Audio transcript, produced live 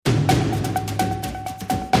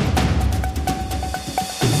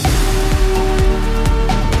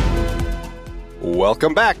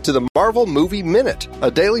Welcome back to the Marvel Movie Minute,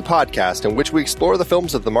 a daily podcast in which we explore the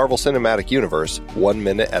films of the Marvel Cinematic Universe 1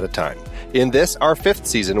 minute at a time. In this, our 5th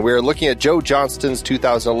season, we are looking at Joe Johnston's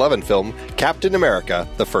 2011 film, Captain America,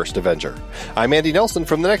 The First Avenger. I'm Andy Nelson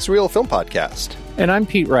from the Next Reel Film Podcast. And I'm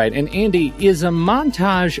Pete Wright. And Andy, is a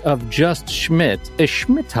montage of just Schmidt a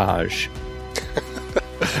Schmittage?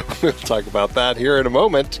 We'll talk about that here in a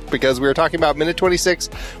moment, because we are talking about Minute 26,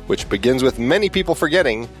 which begins with many people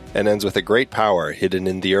forgetting and ends with a great power hidden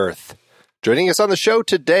in the earth. Joining us on the show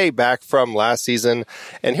today, back from last season,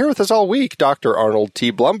 and here with us all week, Dr. Arnold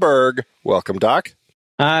T. Blumberg. Welcome, Doc.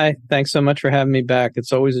 Hi, thanks so much for having me back.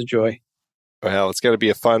 It's always a joy. Well, it's going to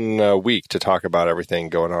be a fun week to talk about everything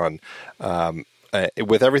going on.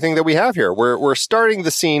 With everything that we have here. We're starting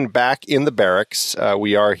the scene back in the barracks.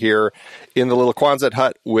 We are here in the little Quonset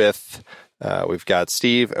hut with, we've got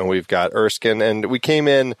Steve and we've got Erskine, and we came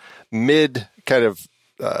in mid kind of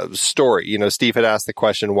story. You know, Steve had asked the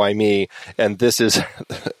question, why me? And this is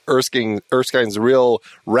Erskine's real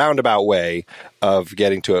roundabout way of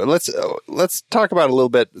getting to it. Let's talk about a little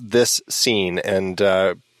bit this scene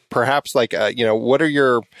and, perhaps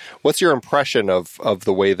what's your impression of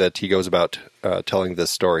the way that he goes about telling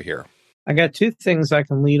this story here? I got two things I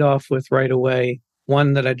can lead off with right away.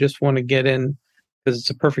 One that I just want to get in because it's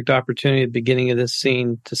a perfect opportunity at the beginning of this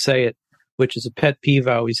scene to say it, which is a pet peeve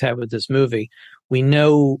I always have with this movie. We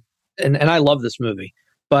know, and I love this movie,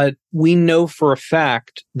 but we know for a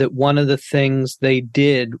fact that one of the things they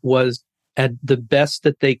did was at the best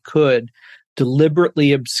that they could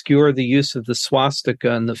deliberately obscure the use of the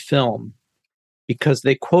swastika in the film because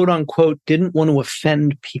they quote unquote didn't want to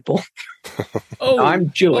offend people.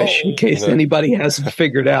 I'm Jewish, in case anybody hasn't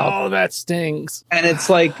figured out. Oh, that stings. And it's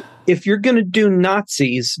like, if you're going to do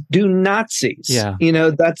Nazis, do Nazis. Yeah. You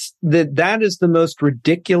know, that is the most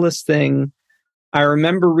ridiculous thing. I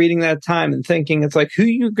remember reading that time and thinking, it's like, who are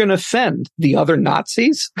you going to offend? The other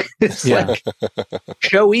Nazis? It's like,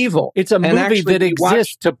 show evil. It's a movie that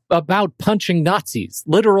exists about punching Nazis,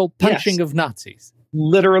 literal punching of Nazis.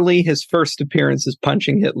 Literally, his first appearance is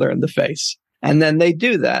punching Hitler in the face. And then they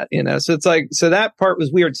do that, you know? So it's like, so that part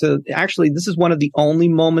was weird. So actually, this is one of the only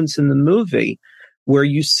moments in the movie where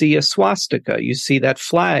you see a swastika. You see that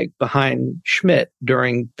flag behind Schmidt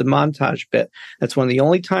during the montage bit. That's one of the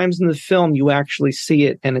only times in the film you actually see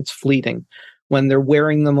it, and it's fleeting. When they're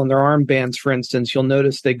wearing them on their armbands, for instance, you'll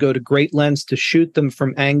notice they go to great lengths to shoot them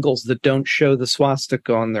from angles that don't show the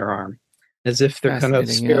swastika on their arm, as if they're going to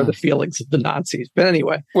spare the feelings of the Nazis. But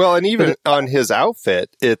anyway. Well, and even on his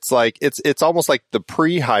outfit, it's like, it's almost like the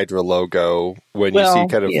pre-Hydra logo when you see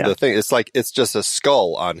kind of the thing. It's like, it's just a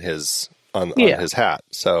skull on his his hat.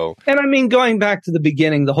 So, and I mean, going back to the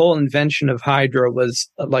beginning, the whole invention of Hydra was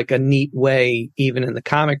like a neat way, even in the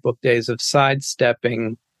comic book days, of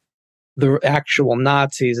sidestepping the actual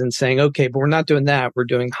Nazis and saying, okay, but we're not doing that. We're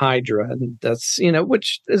doing Hydra. And that's, you know,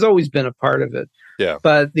 which has always been a part of it. Yeah.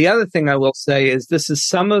 But the other thing I will say is this is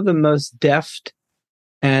some of the most deft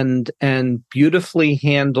and beautifully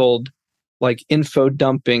handled, like, info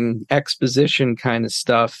dumping exposition kind of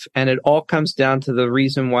stuff. And it all comes down to the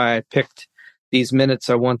reason why I picked these minutes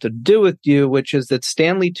I want to do with you, which is that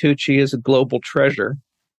Stanley Tucci is a global treasure.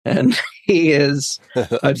 And he is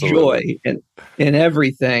a joy in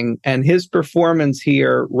everything. And his performance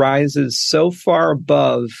here rises so far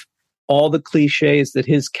above all the cliches that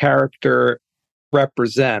his character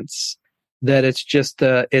represents that it's just,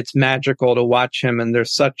 it's magical to watch him. And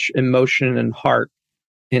there's such emotion and heart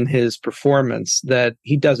in his performance that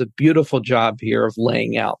he does a beautiful job here of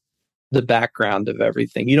laying out the background of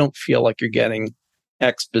everything. You don't feel like you're getting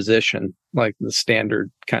exposition, like the standard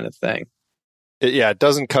kind of thing. It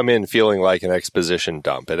doesn't come in feeling like an exposition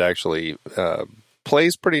dump. It actually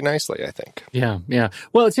plays pretty nicely, I think. Yeah.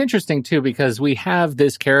 Well, it's interesting, too, because we have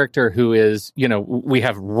this character who is, you know, we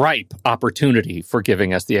have ripe opportunity for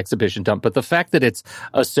giving us the exhibition dump. But the fact that it's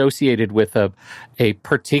associated with a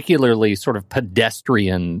particularly sort of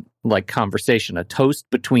pedestrian like conversation, a toast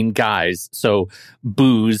between guys. So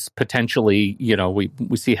booze, potentially, you know, we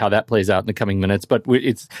see how that plays out in the coming minutes, but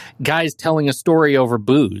it's guys telling a story over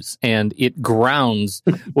booze, and it grounds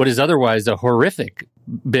what is otherwise a horrific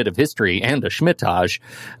bit of history and a schmittage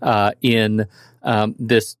in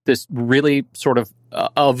this really sort of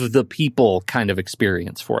the people kind of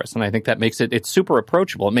experience for us. And I think that makes it's super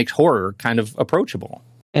approachable. It makes horror kind of approachable.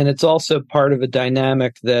 And it's also part of a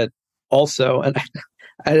dynamic that also, and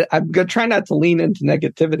I'm going to try not to lean into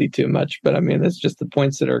negativity too much, but I mean, it's just the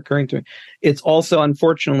points that are occurring to me. It's also,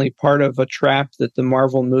 unfortunately, part of a trap that the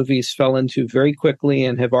Marvel movies fell into very quickly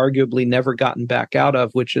and have arguably never gotten back out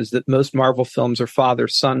of, which is that most Marvel films are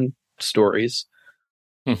father-son stories.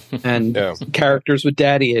 and characters with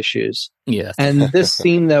daddy issues. Yes. And this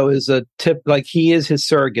scene, though, is a tip, like he is his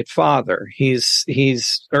surrogate father.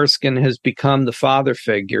 Erskine has become the father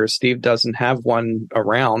figure. Steve doesn't have one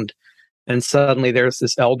around. And suddenly there's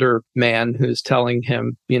this elder man who's telling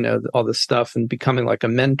him, all this stuff and becoming like a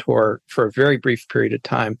mentor for a very brief period of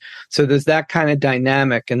time. So there's that kind of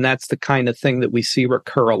dynamic. And that's the kind of thing that we see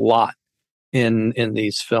recur a lot in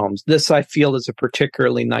these films. This, I feel, is a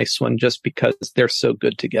particularly nice one just because they're so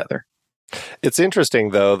good together. It's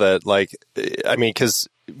interesting, though, that because,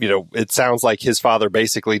 it sounds like his father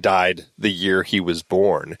basically died the year he was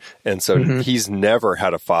born. And so he's never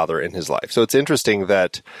had a father in his life. So it's interesting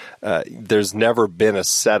that there's never been a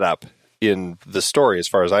setup in the story, as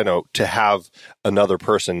far as I know, to have another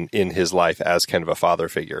person in his life as kind of a father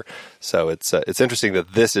figure. So it's interesting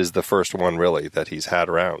that this is the first one, really, that he's had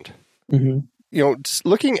around. Mm-hmm. Just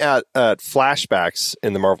looking at flashbacks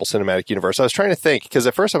in the Marvel Cinematic Universe, I was trying to think, because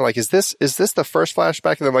at first I'm like, is this the first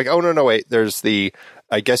flashback? And then I'm like, oh, no, wait, there's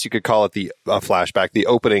I guess you could call it the flashback, the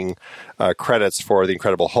opening credits for The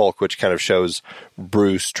Incredible Hulk, which kind of shows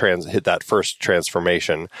Bruce hit that first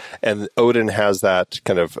transformation. And Odin has that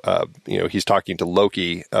kind of, he's talking to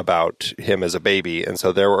Loki about him as a baby. And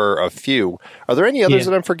so there were a few. Are there any others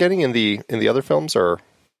that I'm forgetting in the other films, or?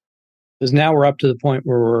 Because now we're up to the point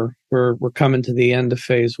where we're coming to the end of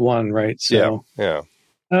phase 1, right? So, yeah.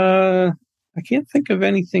 I can't think of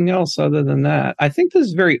anything else other than that. I think this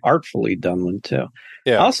is a very artfully done one too.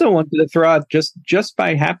 Yeah. I also wanted to throw out just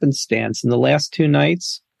by happenstance, in the last 2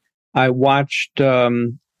 nights, I watched,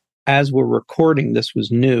 as we're recording, this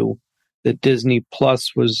was new, that Disney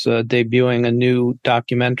Plus was debuting a new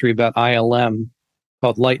documentary about ILM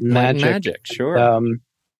called Light and Magic. Sure.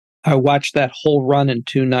 I watched that whole run in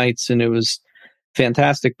 2 nights, and it was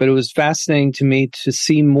fantastic. But it was fascinating to me to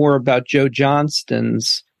see more about Joe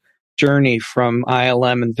Johnston's journey from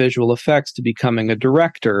ILM and visual effects to becoming a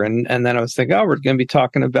director. And then I was thinking, we're going to be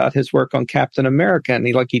talking about his work on Captain America. And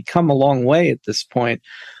he'd come a long way at this point.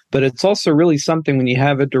 But it's also really something when you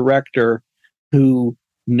have a director who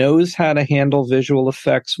knows how to handle visual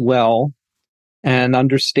effects well and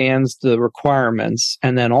understands the requirements.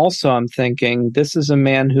 And then also I'm thinking, this is a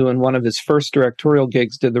man who in one of his first directorial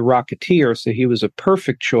gigs did The Rocketeer, so he was a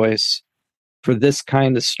perfect choice for this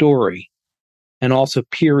kind of story. And also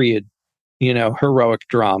period, heroic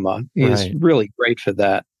drama. He's really great for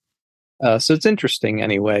that. So it's interesting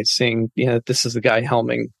anyway, seeing, this is the guy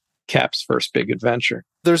helming Cap's first big adventure.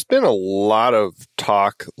 There's been a lot of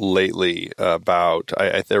talk lately about,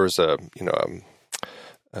 there was a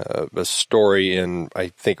story in, I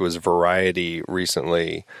think it was Variety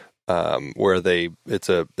recently, where it's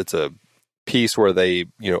a piece where they,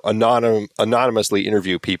 anonymously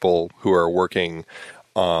interview people who are working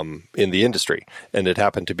in the industry. And it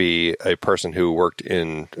happened to be a person who worked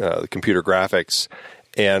in computer graphics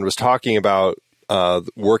and was talking about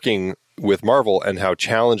working with Marvel and how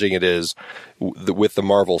challenging it is with the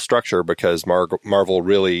Marvel structure, because Marvel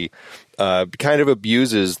really kind of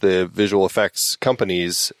abuses the visual effects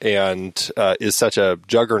companies and is such a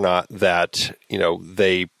juggernaut that,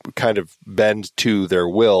 they kind of bend to their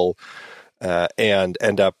will and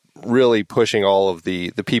end up really pushing all of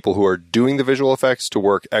the people who are doing the visual effects to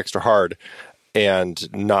work extra hard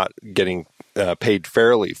and not getting paid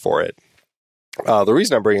fairly for it. The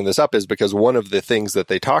reason I'm bringing this up is because one of the things that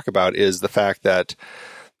they talk about is the fact that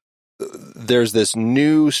there's this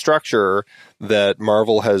new structure that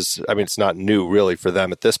Marvel has. I mean, it's not new really for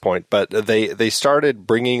them at this point, but they started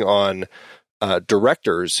bringing on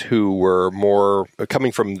directors who were more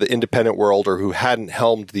coming from the independent world or who hadn't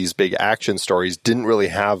helmed these big action stories, didn't really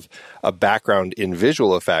have a background in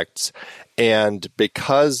visual effects. And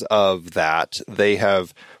because of that, they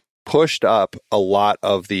have pushed up a lot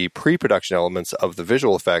of the pre-production elements of the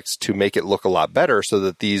visual effects to make it look a lot better, so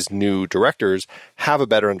that these new directors have a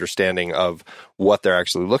better understanding of what they're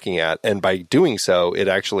actually looking at. And by doing so, it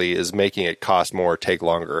actually is making it cost more, take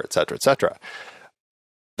longer, et cetera, et cetera.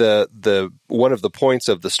 The one of the points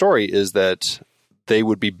of the story is that they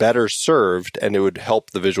would be better served, and it would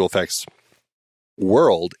help the visual effects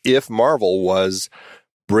world if Marvel was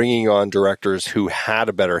bringing on directors who had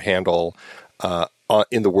a better handle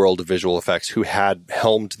in the world of visual effects, who had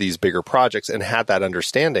helmed these bigger projects and had that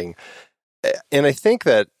understanding. And I think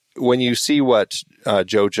that when you see what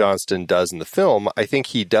Joe Johnston does in the film, I think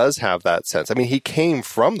he does have that sense. I mean, he came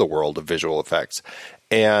from the world of visual effects.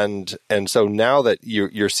 And so now that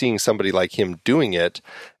you're seeing somebody like him doing it,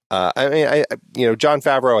 Jon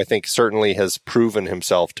Favreau, I think, certainly has proven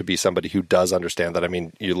himself to be somebody who does understand that. I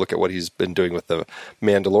mean, you look at what he's been doing with The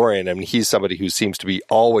Mandalorian. I mean, he's somebody who seems to be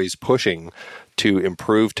always pushing to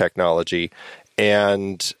improve technology.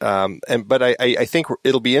 But I think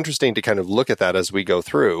it'll be interesting to kind of look at that as we go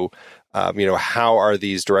through. How are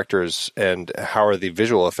these directors and how are the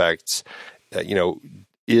visual effects?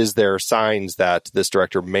 Is there signs that this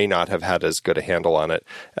director may not have had as good a handle on it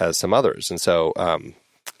as some others? And so,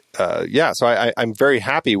 so I'm very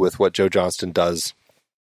happy with what Joe Johnston does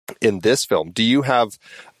in this film. Do you have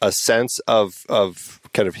a sense of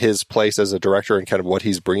kind of his place as a director and kind of what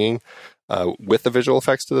he's bringing with the visual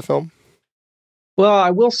effects to the film? Well,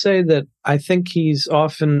 I will say that I think he's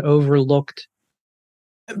often overlooked,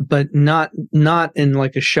 but not in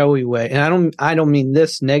like a showy way. And I don't mean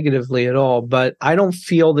this negatively at all, but I don't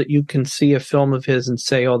feel that you can see a film of his and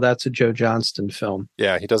say, "Oh, that's a Joe Johnston film."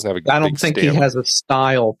 Yeah, he doesn't have a I don't think he has a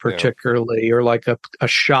style particularly, or like a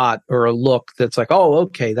shot or a look that's like, "Oh,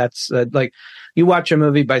 okay, that's like." You watch a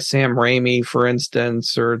movie by Sam Raimi, for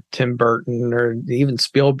instance, or Tim Burton, or even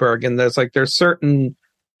Spielberg, and there's certain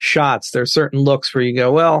shots, there's certain looks where you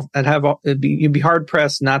go, well, you'd be hard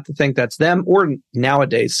pressed not to think that's them, or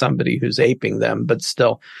nowadays somebody who's aping them, but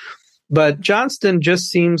still. But Johnston just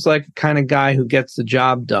seems like the kind of guy who gets the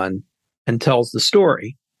job done and tells the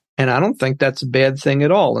story. And I don't think that's a bad thing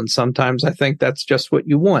at all. And sometimes I think that's just what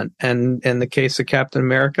you want. And in the case of Captain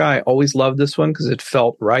America, I always loved this one because it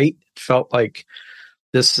felt right. It felt like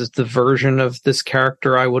this is the version of this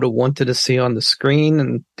character I would have wanted to see on the screen,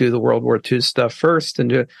 and do the World War II stuff first.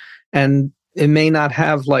 And it may not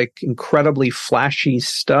have like incredibly flashy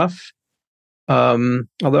stuff. Although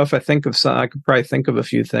if I think of some, I could probably think of a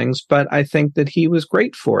few things, but I think that he was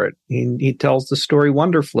great for it. He tells the story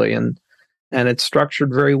wonderfully, and it's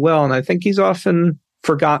structured very well. And I think he's often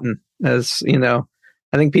forgotten, as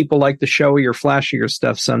I think people like the showier, flashier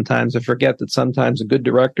stuff sometimes, and forget that sometimes a good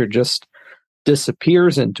director just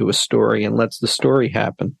disappears into a story and lets the story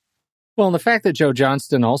happen. Well, and the fact that Joe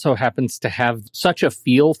Johnston also happens to have such a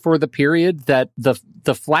feel for the period, that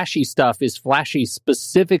the flashy stuff is flashy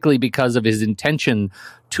specifically because of his intention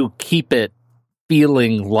to keep it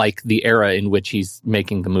feeling like the era in which he's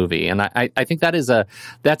making the movie. And I think that's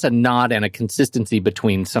a nod and a consistency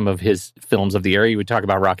between some of his films of the era. You would talk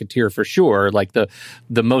about Rocketeer for sure. Like the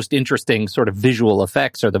most interesting sort of visual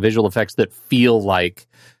effects are the visual effects that feel like,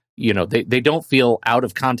 they don't feel out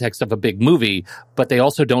of context of a big movie, but they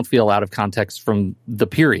also don't feel out of context from the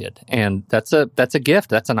period. And that's a gift.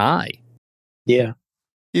 That's an eye. Yeah.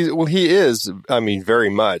 He is, very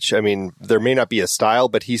much. There may not be a style,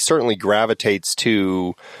 but he certainly gravitates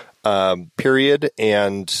to period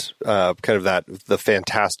and kind of the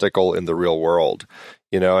fantastical in the real world.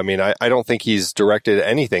 I don't think he's directed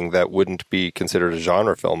anything that wouldn't be considered a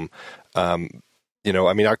genre film.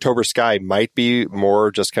 October Sky might be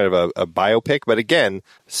more just kind of a biopic, but again,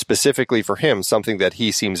 specifically for him, something that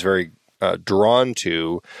he seems very drawn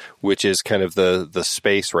to, which is kind of the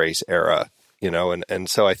space race era, and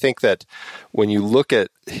so I think that when you look at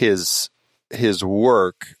his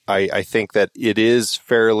work, I think that it is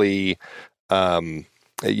fairly,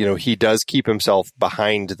 he does keep himself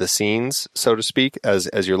behind the scenes, so to speak, as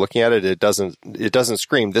you're looking at it. It doesn't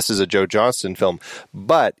scream, this is a Joe Johnston film,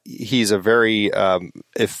 but he's a very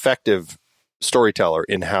effective storyteller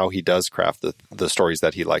in how he does craft the stories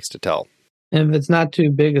that he likes to tell. And if it's not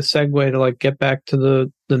too big a segue to get back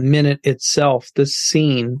to the minute itself, this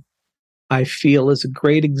scene, I feel, is a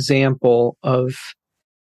great example of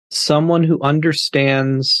someone who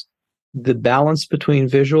understands the balance between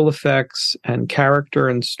visual effects and character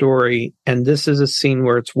and story. And this is a scene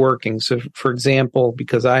where it's working. So, for example,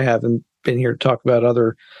 because I haven't been here to talk about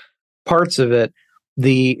other parts of it,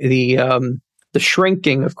 the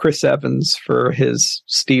shrinking of Chris Evans for his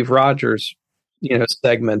Steve Rogers,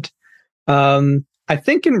 segment. I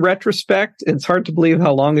think in retrospect, it's hard to believe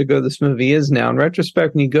how long ago this movie is now. In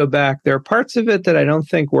retrospect, when you go back, there are parts of it that I don't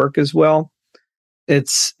think work as well.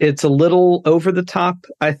 It's a little over the top,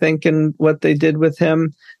 I think, in what they did with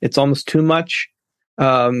him. It's almost too much.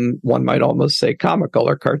 One might almost say comical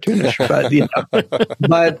or cartoonish,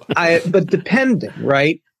 but depending,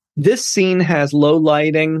 right? This scene has low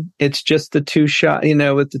lighting. It's just the two shot,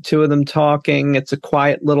 with the two of them talking. It's a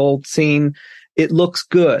quiet little scene. It looks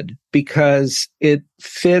good because it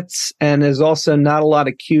fits, and there's also not a lot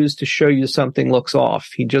of cues to show you something looks off.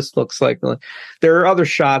 He just looks like there are other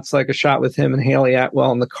shots, like a shot with him and Haley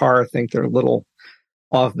Atwell in the car. I think they're a little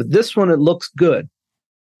off, but this one, it looks good.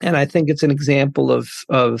 And I think it's an example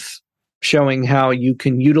of showing how you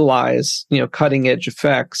can utilize, cutting edge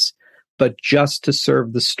effects, but just to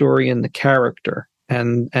serve the story and the character.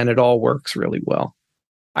 And it all works really well.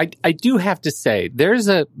 I do have to say, there is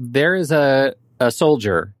a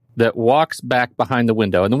soldier that walks back behind the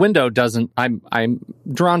window, and the window doesn't. I'm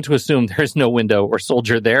drawn to assume there's no window or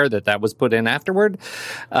soldier there, that was put in afterward.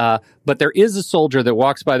 But there is a soldier that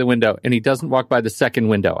walks by the window, and he doesn't walk by the second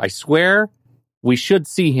window. I swear, we should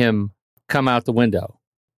see him come out the window.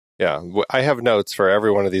 Yeah, I have notes for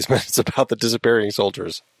every one of these minutes about the disappearing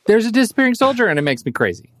soldiers. There's a disappearing soldier, and it makes me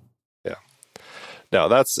crazy. Yeah, no,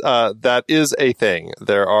 that is a thing.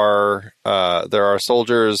 There are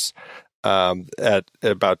soldiers at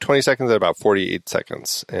about 20 seconds, at about 48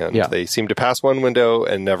 seconds, and they seem to pass one window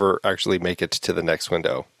and never actually make it to the next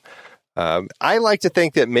window. I like to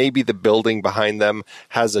think that maybe the building behind them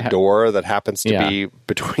has a door that happens to be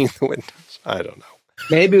between the windows. I don't know.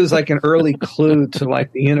 Maybe it was like an early clue to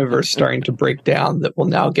like the universe starting to break down that will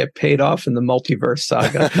now get paid off in the multiverse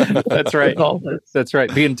saga. That's right. That's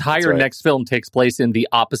right. The entire next film takes place in the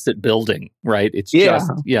opposite building, right? It's just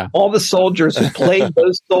all the soldiers who played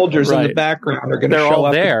those soldiers in the background are going to show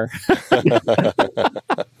up. They're all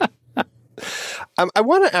there. I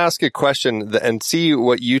want to ask a question and see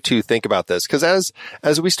what you two think about this, because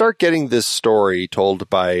as we start getting this story told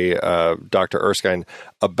by Dr. Erskine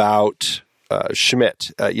about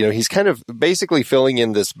Schmidt, he's kind of basically filling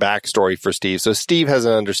in this backstory for Steve. So Steve has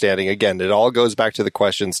an understanding. Again, it all goes back to the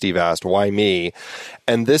question Steve asked, why me?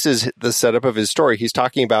 And this is the setup of his story. He's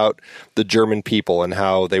talking about the German people and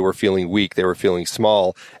how they were feeling weak, they were feeling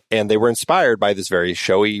small, and they were inspired by this very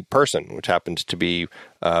showy person, which happened to be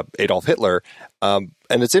Adolf Hitler. And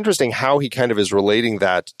it's interesting how he kind of is relating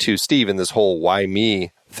that to Steve in this whole why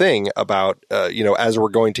me thing about, as we're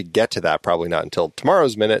going to get to that, probably not until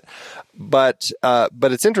tomorrow's minute. But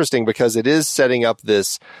it's interesting because it is setting up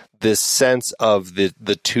this sense of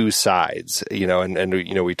the two sides,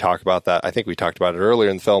 and we talk about that. I think we talked about it earlier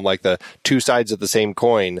in the film, like the two sides of the same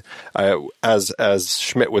coin, as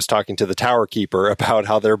Schmidt was talking to the tower keeper about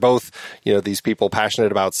how they're both, these people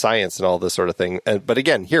passionate about science and all this sort of thing. But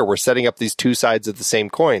again, here we're setting up these two sides of the same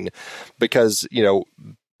coin because,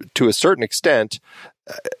 to a certain extent,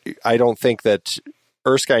 I don't think that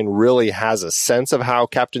Erskine really has a sense of how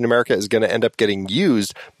Captain America is going to end up getting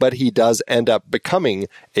used, but he does end up becoming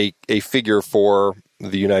a figure for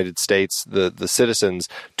the United States, the citizens,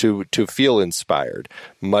 to feel inspired,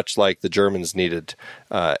 much like the Germans needed.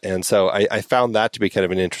 And so I found that to be kind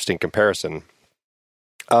of an interesting comparison.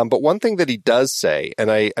 But one thing that he does say,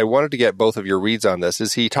 and I wanted to get both of your reads on this,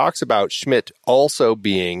 is he talks about Schmidt also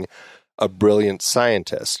being a brilliant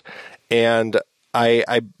scientist. And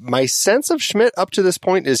my sense of Schmidt up to this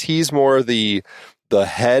point is he's more the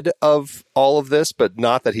head of all of this, but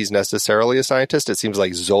not that he's necessarily a scientist. It seems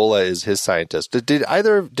like Zola is his scientist. Did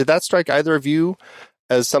that strike either of you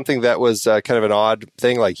as something that was kind of an odd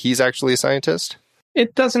thing, like he's actually a scientist?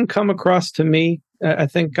 It doesn't come across to me. I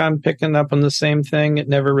think I'm picking up on the same thing. It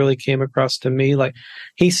never really came across to me. Like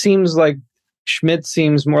Schmidt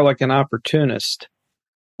seems more like an opportunist.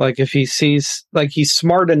 Like if he sees, like he's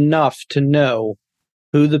smart enough to know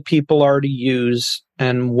who the people are to use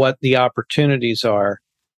and what the opportunities are.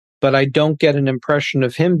 But I don't get an impression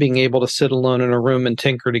of him being able to sit alone in a room and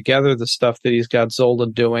tinker together the stuff that he's got Zola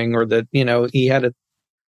doing, or that,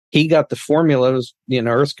 he got the formula,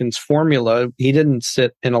 Erskine's formula. He didn't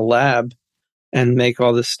sit in a lab and make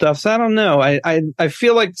all this stuff. So I don't know. I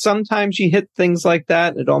feel like sometimes you hit things like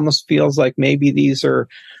that. It almost feels like maybe these are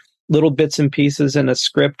little bits and pieces in a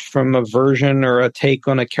script from a version or a take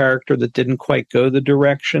on a character that didn't quite go the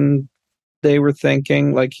direction they were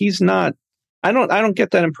thinking. Like he's not, I don't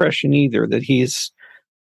get that impression either, that he's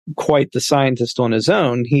quite the scientist on his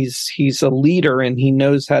own. He's a leader and he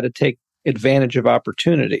knows how to take advantage of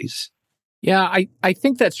opportunities. Yeah, I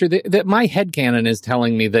think that's true. That my headcanon is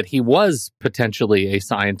telling me that he was potentially a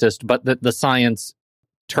scientist, but that the science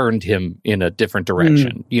turned him in a different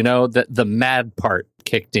direction. That the mad part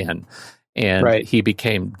kicked in and he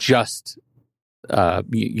became just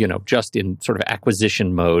in sort of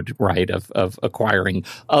acquisition mode, right, of acquiring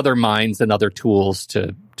other minds and other tools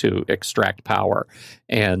to extract power.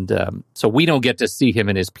 And so we don't get to see him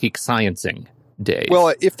in his peak sciencing days.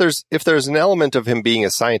 Well, if there's an element of him being a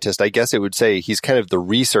scientist, I guess it would say he's kind of the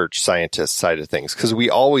research scientist side of things, because we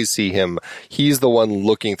always see him, he's the one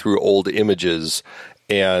looking through old images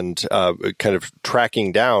and kind of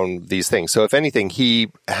tracking down these things. So if anything,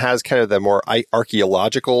 he has kind of the more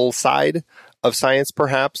archaeological side of science,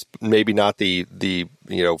 perhaps, maybe not the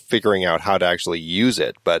figuring out how to actually use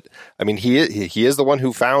it. But I mean, he is the one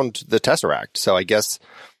who found the Tesseract. So I guess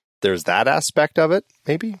there's that aspect of it,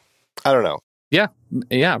 maybe. I don't know.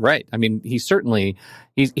 Yeah, right. I mean,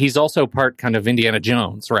 he's also part kind of Indiana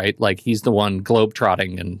Jones, right? Like he's the one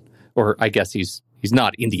globetrotting, or I guess he's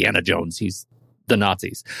not Indiana Jones. He's the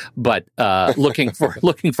Nazis, but looking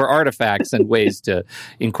for artifacts and ways to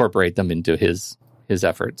incorporate them into his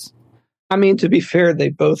efforts. I mean, to be fair, they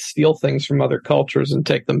both steal things from other cultures and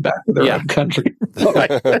take them back to their own country.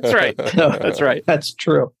 Right. That's right. That's right. That's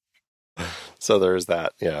true. So there's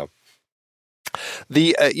that. Yeah.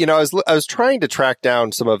 The I was trying to track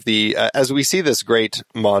down some of the as we see this great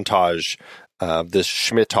montage, this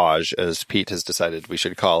Schmittage, as Pete has decided we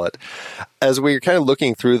should call it. As we're kind of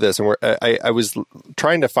looking through this, and I was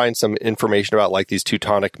trying to find some information about like these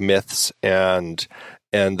Teutonic myths and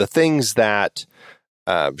the things that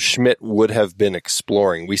Schmidt would have been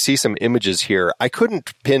exploring. We see some images here. I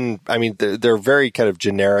couldn't pin. I mean, they're very kind of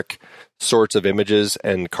generic sorts of images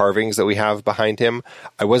and carvings that we have behind him.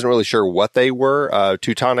 I wasn't really sure what they were.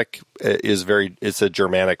 Teutonic it's a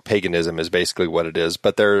Germanic paganism is basically what it is,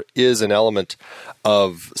 but there is an element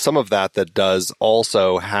of some of that does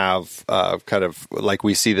also have kind of like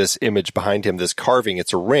we see this image behind him, this carving.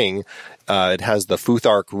 It's a ring. It has the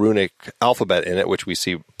Futhark runic alphabet in it, which we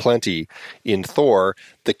see plenty in Thor.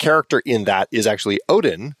 The character in that is actually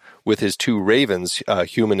Odin with his two ravens,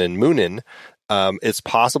 Human and Munin. It's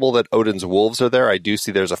possible that Odin's wolves are there. I do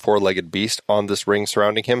see there's a four-legged beast on this ring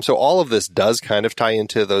surrounding him. So all of this does kind of tie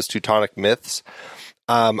into those Teutonic myths.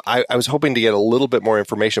 I was hoping to get a little bit more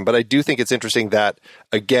information, but I do think it's interesting that,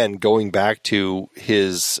 again, going back to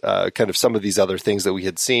his kind of some of these other things that we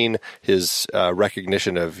had seen, his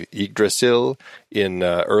recognition of Yggdrasil in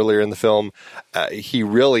earlier in the film, he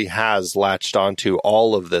really has latched onto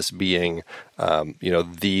all of this being,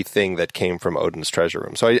 the thing that came from Odin's treasure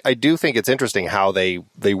room. So I do think it's interesting how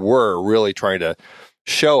they were really trying to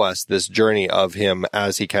show us this journey of him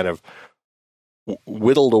as he kind of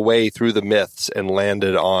whittled away through the myths and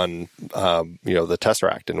landed on, the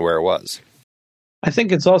Tesseract and where it was. I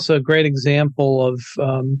think it's also a great example of,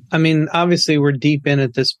 obviously we're deep in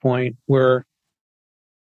at this point. We're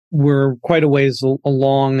quite a ways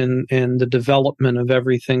along in the development of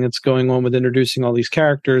everything that's going on with introducing all these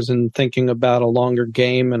characters and thinking about a longer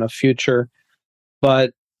game and a future.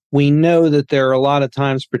 But we know that there are a lot of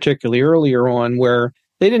times, particularly earlier on, where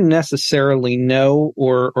they didn't necessarily know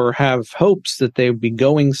or have hopes that they would be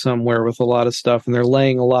going somewhere with a lot of stuff, and they're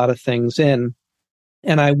laying a lot of things in.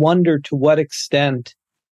 And I wonder to what extent,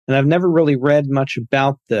 and I've never really read much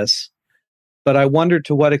about this, but I wonder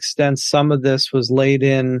to what extent some of this was laid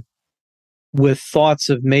in with thoughts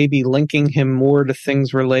of maybe linking him more to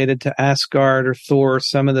things related to Asgard or Thor,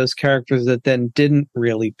 some of those characters that then didn't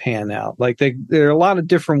really pan out. Like there are a lot of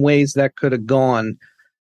different ways that could have gone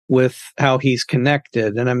with how he's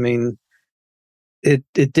connected. And I mean, it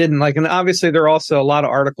didn't, like, and obviously there are also a lot of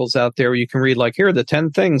articles out there where you can read, like, here are the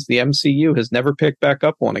 10 things the MCU has never picked back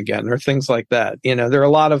up on again, or things like that. There are a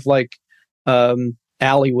lot of like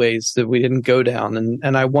alleyways that we didn't go down.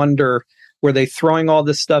 And I wonder, were they throwing all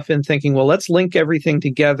this stuff in thinking, well, let's link everything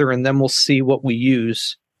together and then we'll see what we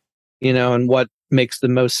use, and what makes the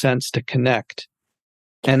most sense to connect.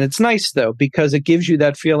 And it's nice, though, because it gives you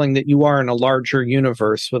that feeling that you are in a larger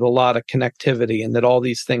universe with a lot of connectivity and that all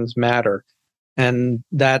these things matter. And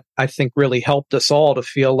that, I think, really helped us all to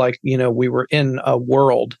feel like, we were in a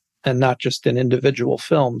world and not just in individual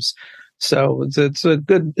films. So it's a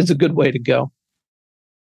good way to go.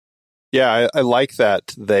 Yeah, I like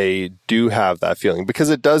that they do have that feeling,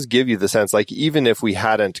 because it does give you the sense, like, even if we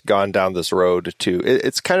hadn't gone down this road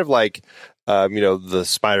it's kind of like, the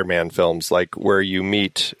Spider-Man films, like where you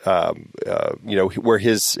meet, where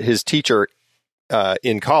his teacher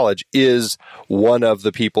in college is one of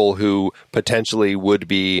the people who potentially would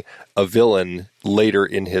be a villain later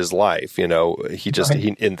in his life. He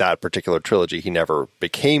in that particular trilogy, he never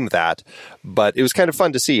became that, but it was kind of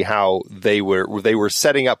fun to see how they were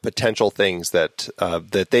setting up potential things that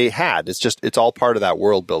they had. It's all part of that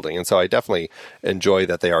world building. And so I definitely enjoy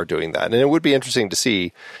that they are doing that. And it would be interesting to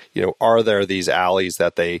see, are there these alleys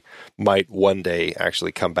that they might one day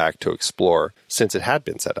actually come back to explore, since it had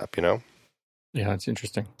been set up, Yeah, it's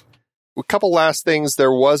interesting. A couple last things.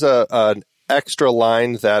 There was an extra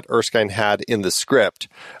line that Erskine had in the script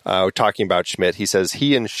talking about Schmidt. He says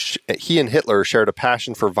he and Hitler shared a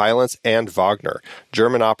passion for violence and Wagner.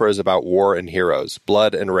 German opera is about war and heroes,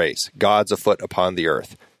 blood and race, gods afoot upon the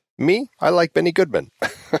earth. Me, I like Benny Goodman.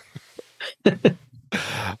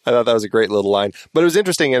 I thought that was a great little line, but it was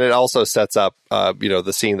interesting, and it also sets up,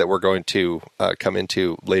 the scene that we're going to come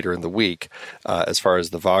into later in the week, as far as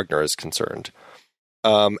the Wagner is concerned.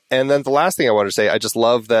 And then the last thing I wanted to say, I just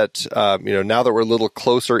love that, now that we're a little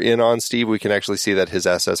closer in on Steve, we can actually see that his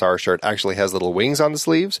SSR shirt actually has little wings on the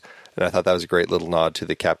sleeves, and I thought that was a great little nod to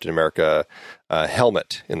the Captain America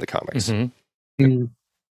helmet in the comics. Mm-hmm. Mm-hmm.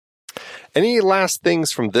 Any last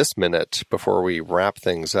things from this minute before we wrap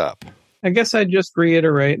things up? I guess I'd just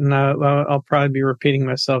reiterate, and I'll probably be repeating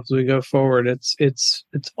myself as we go forward. It's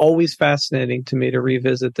always fascinating to me to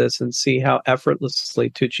revisit this and see how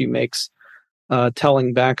effortlessly Tucci makes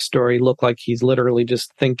telling backstory look like he's literally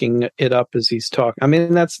just thinking it up as he's talking. I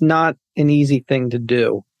mean, that's not an easy thing to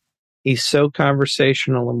do. He's so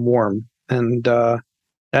conversational and warm, and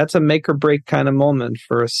that's a make or break kind of moment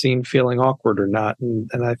for a scene feeling awkward or not.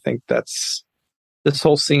 And I think this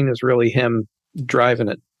whole scene is really him driving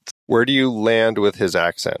it. Where do you land with his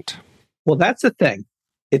accent? Well, that's the thing.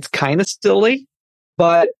 It's kind of silly,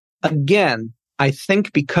 but again, I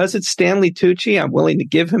think because it's Stanley Tucci, I'm willing to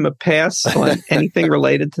give him a pass on anything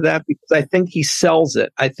related to that because I think he sells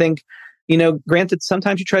it. I think, granted,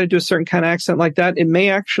 sometimes you try to do a certain kind of accent like that, it may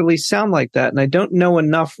actually sound like that. And I don't know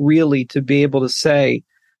enough really to be able to say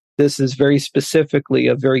this is very specifically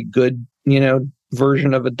a very good,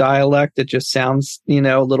 version of a dialect that just sounds,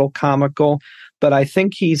 a little comical. But I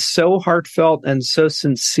think he's so heartfelt and so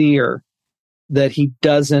sincere that he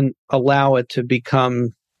doesn't allow it to become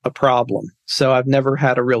a problem. So I've never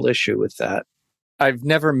had a real issue with that. I've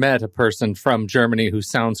never met a person from Germany who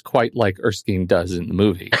sounds quite like Erskine does in the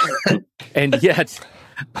movie. And yet,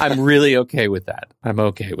 I'm really okay with that. I'm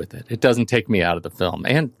okay with it. It doesn't take me out of the film.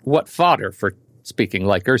 And what fodder for speaking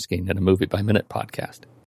like Erskine in a Movie by Minute podcast.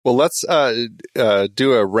 Well, let's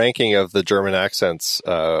do a ranking of the German accents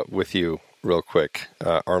with you real quick,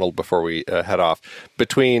 Arnold, before we head off.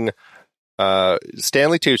 Between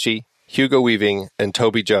Stanley Tucci, Hugo Weaving, and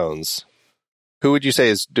Toby Jones, who would you say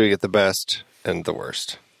is doing it the best and the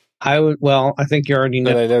worst? I think you already know.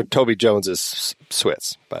 And I know Toby Jones is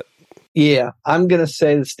Swiss, but... Yeah, I'm going to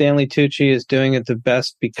say that Stanley Tucci is doing it the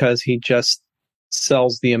best because he just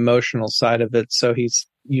sells the emotional side of it. So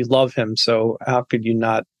you love him, so how could you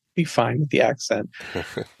not be fine with the accent?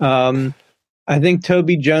 I think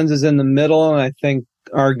Toby Jones is in the middle, and I think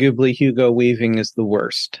arguably Hugo Weaving is the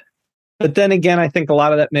worst. But then again, I think a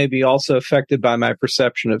lot of that may be also affected by my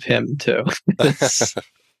perception of him, too.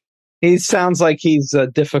 He sounds like he's a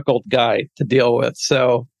difficult guy to deal with.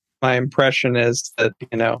 So my impression is that,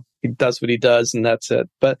 he does what he does, and that's it.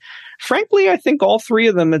 But frankly, I think all three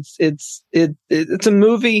of them, it's a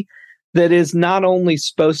movie that is not only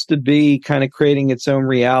supposed to be kind of creating its own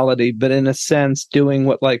reality, but in a sense doing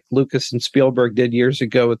what like Lucas and Spielberg did years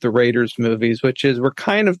ago with the Raiders movies, which is we're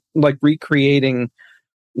kind of like recreating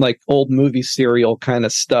like old movie serial kind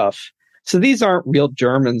of stuff. So these aren't real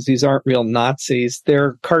Germans. These aren't real Nazis.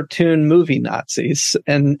 They're cartoon movie Nazis,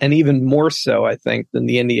 and even more so, I think, than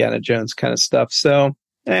the Indiana Jones kind of stuff. So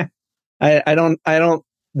I don't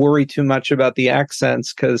worry too much about the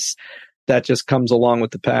accents because that just comes along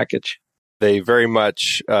with the package. They very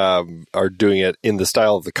much are doing it in the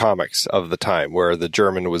style of the comics of the time, where the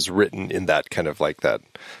German was written in that kind of like that.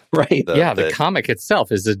 Right. The comic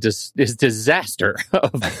itself is disaster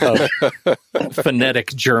of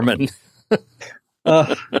phonetic German.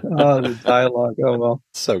 The dialogue. Oh, well.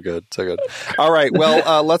 So good. All right.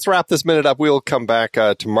 Well, let's wrap this minute up. We'll come back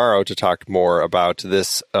tomorrow to talk more about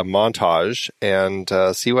this montage and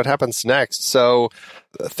see what happens next. So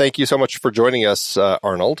thank you so much for joining us,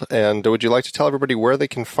 Arnold. And would you like to tell everybody where they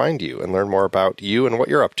can find you and learn more about you and what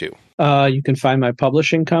you're up to? You can find my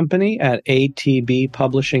publishing company at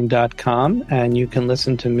atbpublishing.com, and you can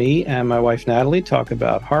listen to me and my wife Natalie talk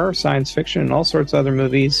about horror, science fiction, and all sorts of other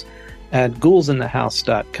movies at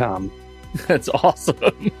ghouls-in-the-house.com. That's awesome.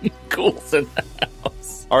 Ghouls in the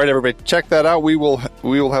House. All right, everybody, check that out. We will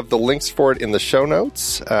have the links for it in the show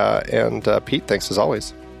notes. And Pete, thanks as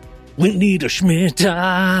always. We need a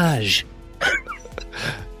schmittage.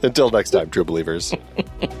 Until next time, true believers.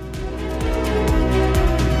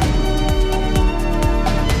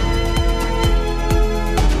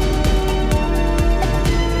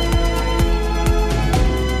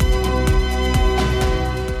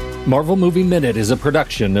 Marvel Movie Minute is a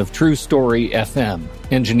production of True Story FM.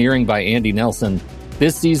 Engineering by Andy Nelson.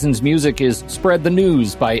 This season's music is Spread the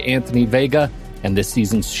News by Anthony Vega, and this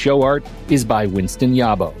season's show art is by Winston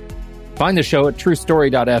Yabo. Find the show at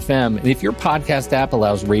truestory.fm, and if your podcast app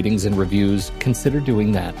allows ratings and reviews, consider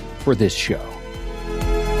doing that for this show.